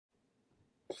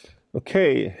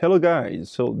Okay, hello guys.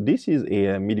 So this is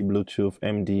a MIDI Bluetooth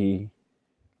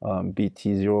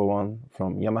MD-BT01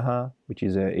 from Yamaha, which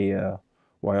is a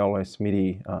wireless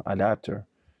MIDI adapter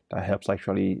that helps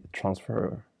actually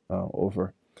transfer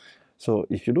over. So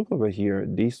if you look over here,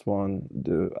 this one,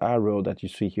 the arrow that you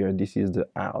see here, this is the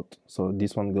out. So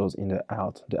this one goes in the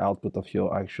output of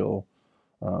your actual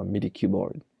MIDI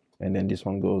keyboard. And then this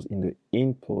one goes in the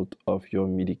input of your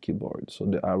MIDI keyboard. So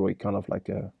the arrow is kind of like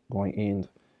going in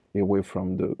away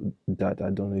from the dot. I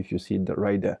don't know if you see that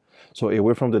right there. So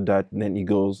away from the dot, then it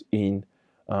goes in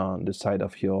the side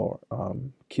of your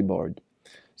keyboard.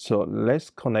 So let's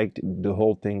connect the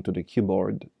whole thing to the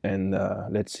keyboard and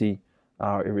let's see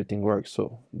how everything works.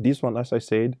 So this one, as I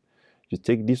said, you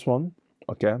take this one,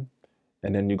 okay,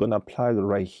 and then you're gonna plug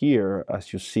right here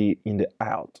as you see in the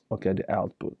out, okay, the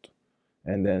output.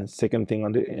 And then second thing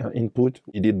on the input,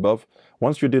 you did both.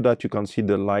 Once you do that, you can see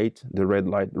the light, the red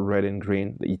light, red and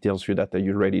green. It tells you that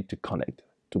you're ready to connect,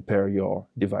 to pair your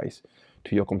device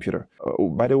to your computer.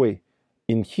 By the way,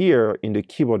 in here, in the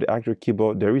keyboard, the actual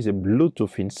keyboard, there is a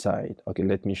Bluetooth inside. Okay,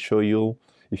 let me show you.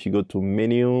 If you go to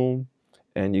menu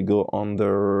and you go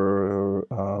under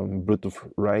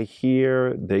Bluetooth right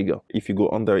here, there you go. If you go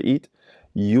under it,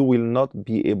 you will not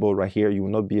be able right here, you will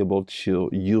not be able to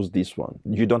use this one.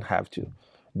 You don't have to.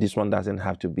 This one doesn't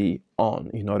have to be on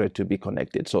in order to be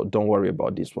connected. So don't worry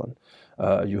about this one.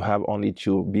 You have only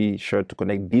to be sure to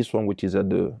connect this one, which is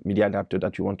the MIDI adapter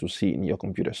that you want to see in your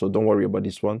computer. So don't worry about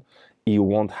this one. You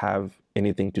won't have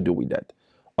anything to do with that.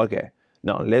 Okay,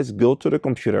 now let's go to the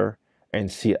computer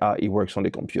and see how it works on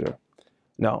the computer.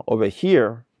 Now over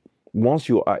here, once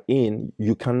you are in,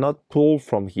 you cannot pull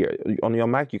from here. On your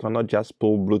Mac, you cannot just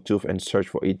pull Bluetooth and search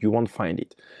for it. You won't find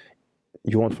it.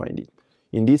 You won't find it.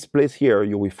 In this place here,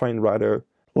 you will find rather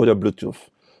other Bluetooth.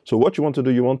 So what you want to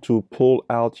do, you want to pull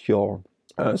out your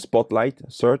Spotlight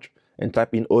search and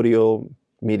type in audio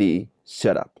MIDI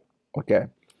setup. Okay.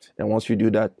 And once you do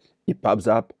that, it pops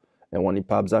up. And when it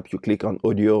pops up, you click on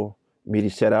audio MIDI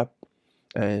setup.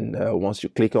 And once you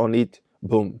click on it,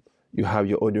 boom, you have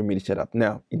your audio MIDI setup.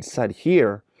 Now, inside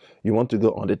here, you want to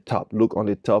go on the top. Look on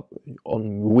the top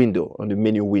on window, on the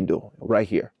menu window, right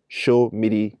here. Show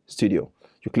MIDI Studio.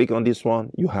 You click on this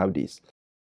one, you have this.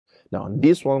 Now,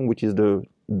 this one, which is the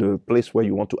place where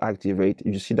you want to activate,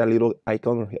 you see that little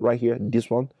icon right here, this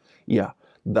one? Yeah,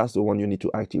 that's the one you need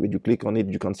to activate. You click on it,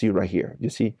 you can see right here. You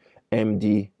see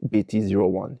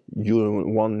MD-BT01. You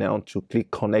want now to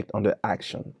click connect on the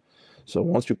action. So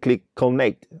once you click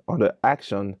connect on the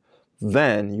action,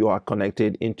 then you are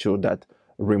connected into that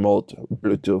remote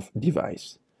Bluetooth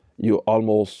device. You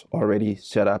almost already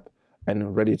set up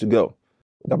and ready to go.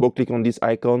 Double click on this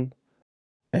icon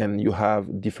and you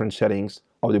have different settings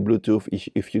of the Bluetooth.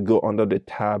 If you go under the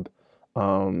tab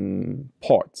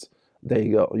ports, there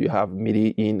you go. You have MIDI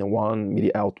in one,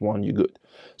 MIDI out one, you're good.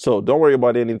 So don't worry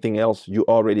about anything else. You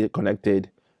already connected.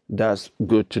 That's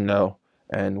good to know.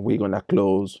 And we're gonna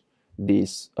close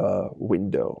this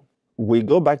window. We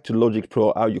go back to Logic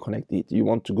Pro, how you connect it. You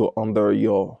want to go under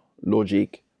your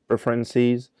Logic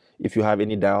preferences. If you have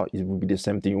any doubt, it will be the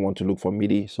same thing. You want to look for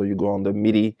MIDI. So you go under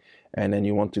MIDI and then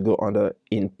you want to go under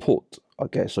input.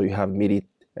 Okay, so you have MIDI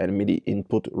and MIDI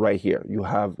input right here. You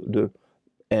have the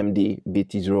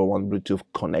MD-BT01 Bluetooth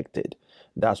connected.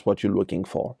 That's what you're looking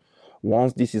for.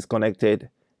 Once this is connected,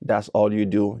 that's all you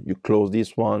do. You close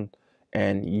this one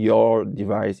and your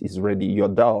device is ready, your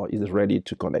DAW is ready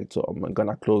to connect. So I'm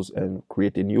gonna close and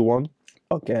create a new one.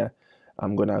 Okay,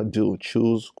 I'm gonna do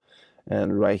choose,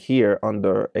 and right here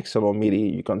under external MIDI,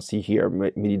 you can see here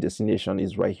MIDI destination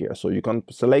is right here. So you can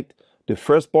select the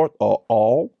first part or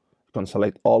all. You can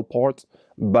select all parts,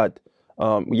 but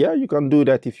yeah, you can do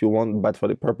that if you want, but for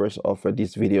the purpose of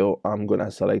this video, I'm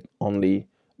gonna select only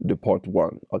the part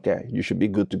one. Okay, you should be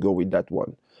good to go with that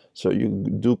one. So you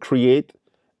do create,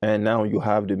 and now you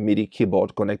have the MIDI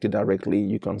keyboard connected directly.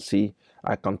 You can see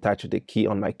I can touch the key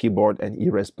on my keyboard and it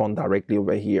responds directly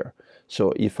over here.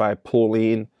 So if I pull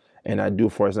in and I do,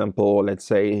 for example, let's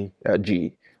say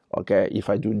G, okay, if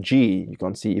I do G, you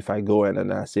can see if I go in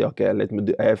and I say, okay, let me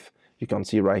do F, you can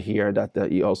see right here that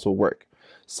it also works.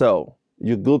 So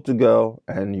you're good to go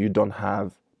and you don't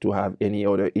have to have any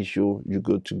other issue. You're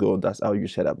good to go. That's how you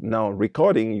set up. Now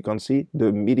recording, you can see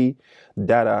the MIDI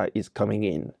data is coming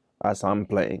in as I'm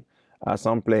playing. As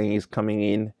I'm playing is coming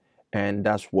in, and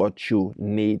that's what you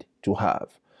need to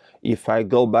have. If I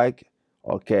go back,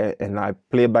 okay, and I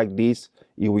play back this,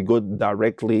 it will go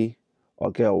directly,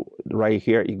 okay, right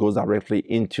here, it goes directly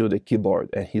into the keyboard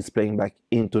and he's playing back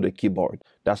into the keyboard.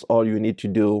 That's all you need to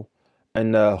do.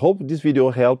 And hope this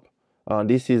video helped.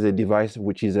 This is a device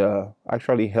which is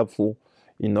actually helpful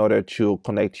in order to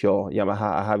connect your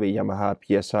Yamaha. I have a Yamaha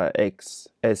PSRX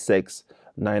SX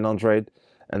 900,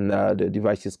 and the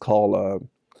device is called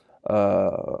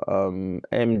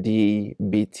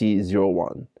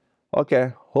MD-BT01.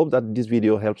 Okay, hope that this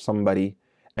video helps somebody,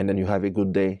 and then you have a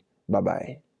good day. Bye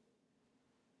bye.